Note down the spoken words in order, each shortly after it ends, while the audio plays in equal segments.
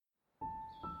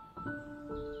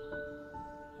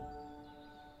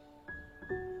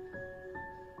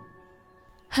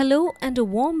Hello and a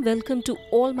warm welcome to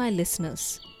all my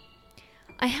listeners.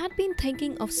 I had been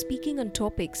thinking of speaking on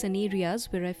topics and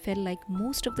areas where I felt like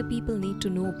most of the people need to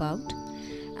know about,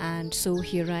 and so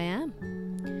here I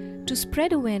am. To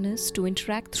spread awareness, to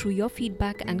interact through your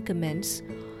feedback and comments,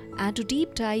 and to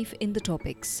deep dive in the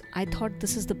topics, I thought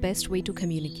this is the best way to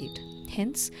communicate.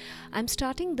 Hence, I'm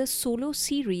starting this solo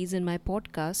series in my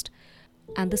podcast,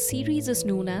 and the series is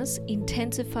known as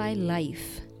Intensify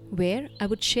Life, where I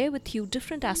would share with you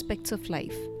different aspects of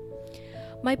life.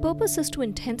 My purpose is to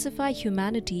intensify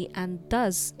humanity and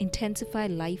thus intensify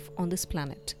life on this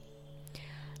planet.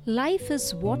 Life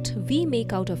is what we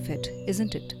make out of it,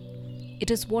 isn't it?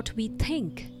 It is what we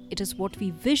think, it is what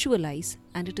we visualize,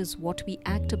 and it is what we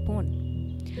act upon.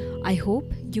 I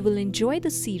hope you will enjoy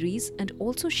this series and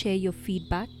also share your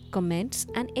feedback, comments,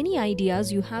 and any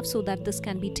ideas you have so that this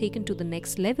can be taken to the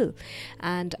next level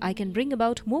and I can bring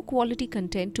about more quality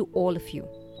content to all of you.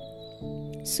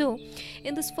 So,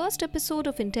 in this first episode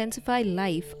of Intensify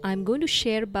Life, I'm going to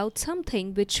share about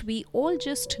something which we all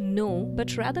just know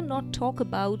but rather not talk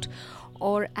about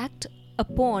or act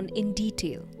upon in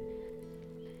detail.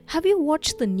 Have you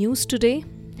watched the news today?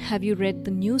 Have you read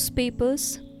the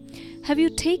newspapers? Have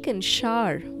you taken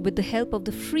shower with the help of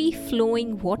the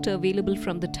free-flowing water available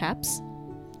from the taps?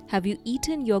 Have you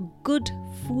eaten your good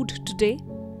food today?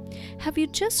 Have you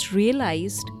just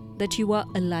realized that you are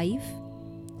alive?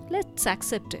 Let's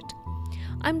accept it.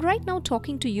 I'm right now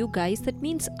talking to you guys, that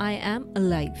means I am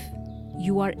alive.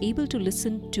 You are able to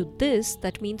listen to this,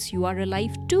 that means you are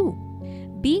alive too.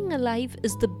 Being alive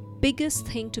is the biggest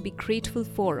thing to be grateful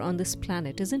for on this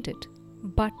planet, isn't it?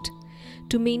 But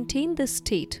to maintain this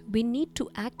state, we need to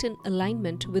act in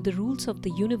alignment with the rules of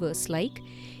the universe like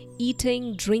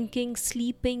eating, drinking,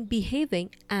 sleeping,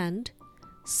 behaving, and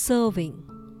serving.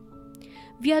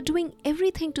 We are doing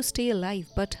everything to stay alive,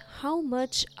 but how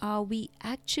much are we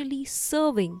actually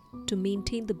serving to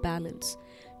maintain the balance,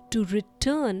 to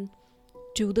return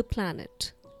to the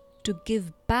planet, to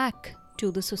give back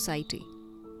to the society?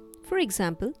 For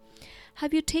example,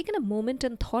 have you taken a moment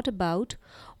and thought about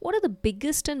what are the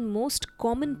biggest and most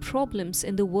common problems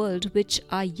in the world which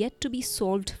are yet to be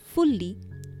solved fully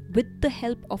with the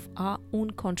help of our own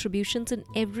contributions in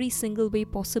every single way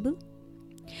possible?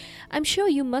 I'm sure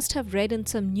you must have read in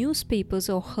some newspapers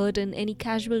or heard in any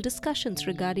casual discussions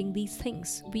regarding these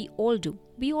things. We all do.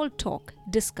 We all talk,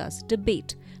 discuss,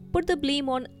 debate, put the blame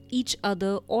on each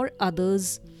other or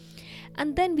others,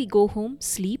 and then we go home,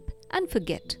 sleep, and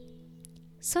forget.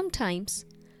 Sometimes,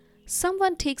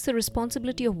 someone takes the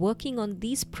responsibility of working on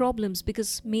these problems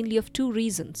because mainly of two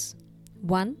reasons.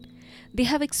 One, they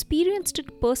have experienced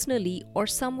it personally or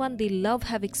someone they love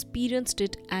have experienced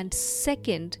it, and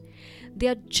second, they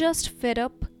are just fed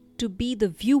up to be the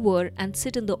viewer and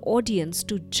sit in the audience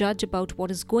to judge about what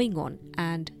is going on,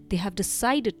 and they have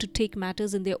decided to take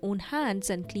matters in their own hands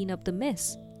and clean up the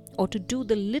mess, or to do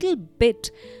the little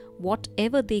bit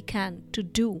whatever they can to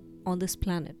do on this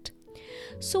planet.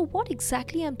 So what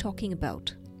exactly I'm talking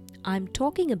about? I'm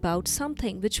talking about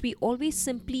something which we always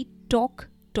simply talk,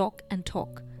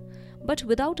 but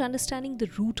without understanding the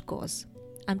root cause.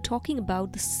 I'm talking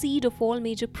about the seed of all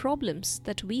major problems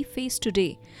that we face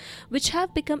today, which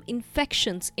have become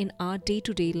infections in our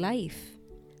day-to-day life.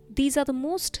 These are the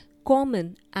most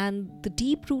common and the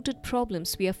deep-rooted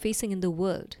problems we are facing in the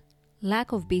world.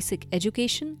 Lack of basic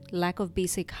education, lack of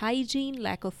basic hygiene,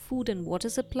 lack of food and water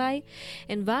supply,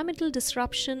 environmental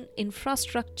disruption,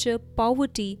 infrastructure,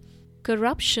 poverty,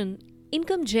 corruption,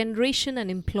 income generation and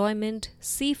employment,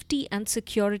 safety and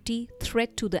security,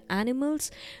 threat to the animals,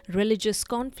 religious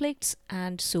conflicts,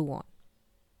 and so on.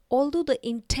 Although the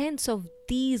intents of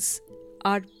these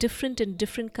are different in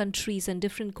different countries and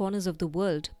different corners of the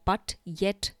world, but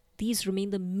yet these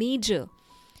remain the major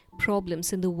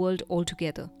problems in the world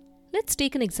altogether. Let's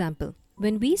take an example.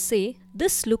 When we say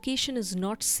this location is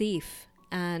not safe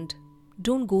and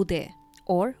don't go there,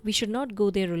 or we should not go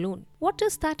there alone, what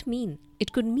does that mean?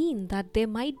 It could mean that there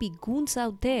might be goons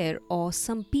out there or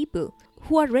some people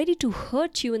who are ready to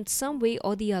hurt you in some way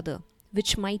or the other,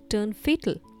 which might turn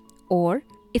fatal. Or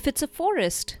if it's a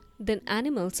forest, then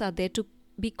animals are there to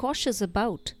be cautious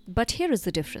about. But here is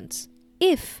the difference.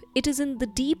 If it is in the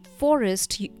deep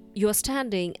forest you are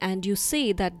standing and you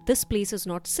say that this place is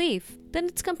not safe, then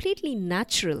it's completely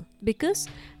natural because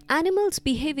animals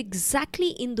behave exactly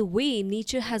in the way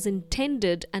nature has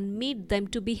intended and made them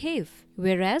to behave.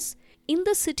 Whereas in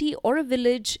the city or a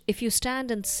village, if you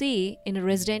stand and say in a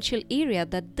residential area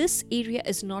that this area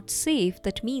is not safe,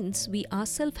 that means we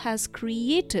ourselves has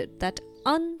created that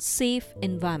unsafe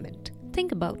environment.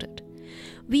 Think about it.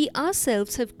 We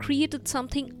ourselves have created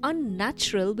something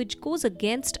unnatural which goes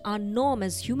against our norm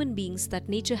as human beings that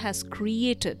nature has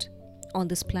created on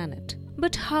this planet.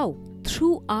 But how?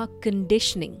 Through our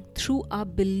conditioning, through our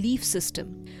belief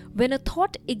system. When a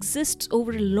thought exists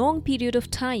over a long period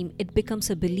of time, it becomes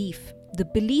a belief. The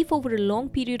belief over a long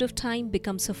period of time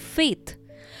becomes a faith.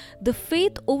 The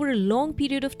faith over a long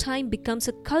period of time becomes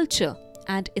a culture,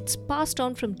 and it's passed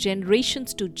on from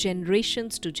generations to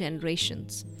generations to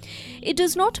generations. It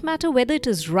does not matter whether it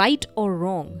is right or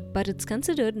wrong, but it's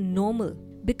considered normal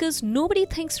because nobody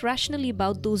thinks rationally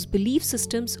about those belief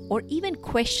systems or even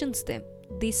questions them.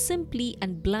 They simply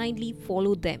and blindly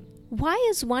follow them. Why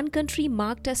is one country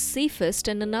marked as safest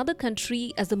and another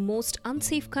country as the most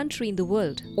unsafe country in the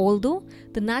world? Although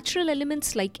the natural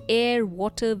elements like air,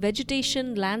 water,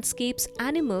 vegetation, landscapes,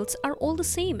 animals are all the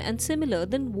same and similar,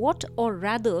 then what, or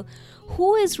rather,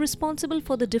 who is responsible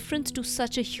for the difference to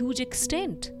such a huge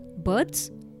extent?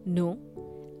 Birds? No.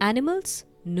 Animals?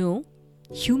 No.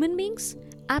 Human beings?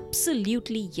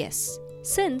 Absolutely yes.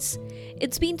 Since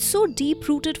it's been so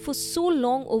deep-rooted for so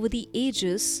long over the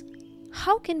ages,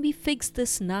 how can we fix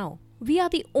this now? We are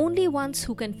the only ones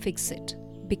who can fix it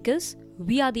because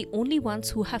we are the only ones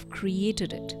who have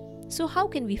created it. So how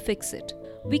can we fix it?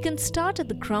 We can start at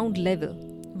the ground level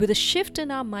with a shift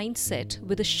in our mindset,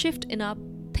 with a shift in our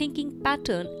thinking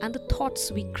pattern and the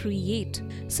thoughts we create.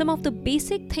 Some of the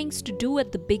basic things to do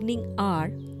at the beginning are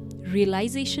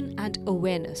realization and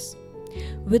awareness.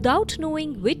 Without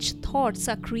knowing which thoughts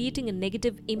are creating a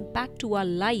negative impact to our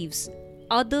lives,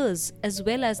 others as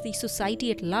well as the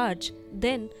society at large,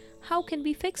 then how can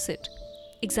we fix it?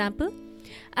 Example,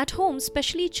 at home,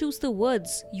 specially choose the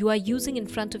words you are using in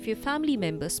front of your family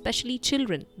members, especially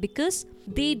children, because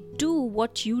they do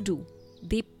what you do.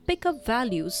 They pick up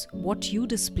values what you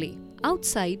display.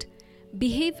 Outside,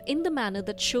 behave in the manner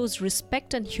that shows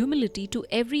respect and humility to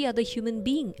every other human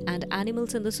being and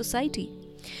animals in the society.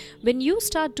 When you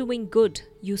start doing good,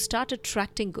 you start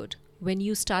attracting good. When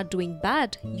you start doing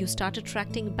bad, you start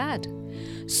attracting bad.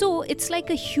 So it's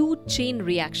like a huge chain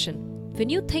reaction. When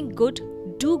you think good,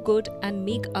 do good, and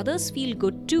make others feel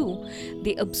good too,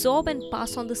 they absorb and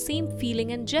pass on the same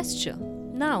feeling and gesture.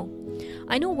 Now,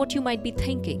 I know what you might be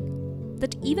thinking,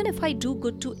 that even if I do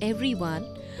good to everyone,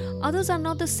 others are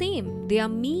not the same. They are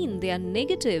mean, they are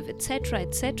negative, etc.,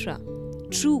 etc.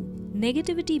 True,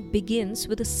 negativity begins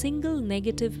with a single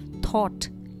negative thought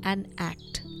and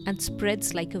act, and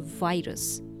spreads like a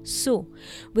virus. So,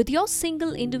 with your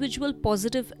single individual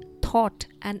positive thought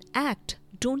and act,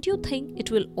 don't you think it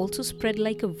will also spread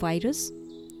like a virus?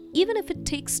 Even if it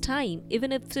takes time,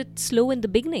 even if it's slow in the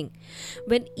beginning,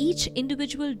 when each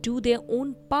individual do their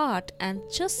own part and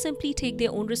just simply take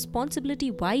their own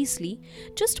responsibility wisely,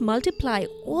 just multiply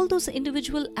all those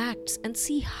individual acts and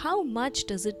see how much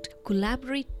does it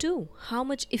collaborate to, how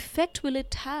much effect will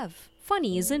it have.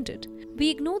 Funny, isn't it? We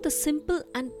ignore the simple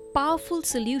and powerful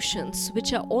solutions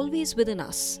which are always within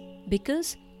us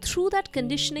because through that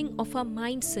conditioning of our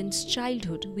mind since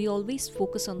childhood, we always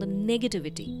focus on the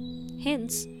negativity.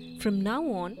 Hence, from now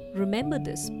on, remember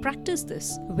this, practice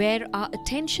this. Where our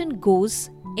attention goes,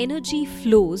 energy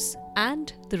flows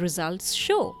and the results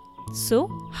show. So,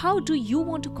 how do you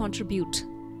want to contribute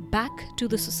back to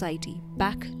the society,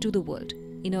 back to the world?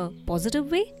 In a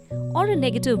positive way or a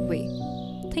negative way?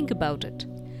 Think about it.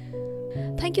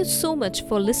 Thank you so much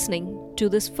for listening to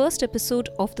this first episode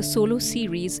of the solo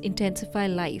series Intensify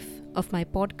Life of my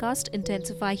podcast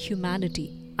Intensify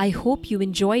Humanity. I hope you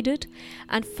enjoyed it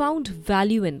and found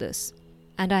value in this.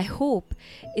 And I hope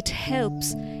it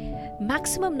helps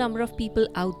maximum number of people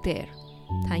out there.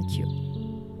 Thank you.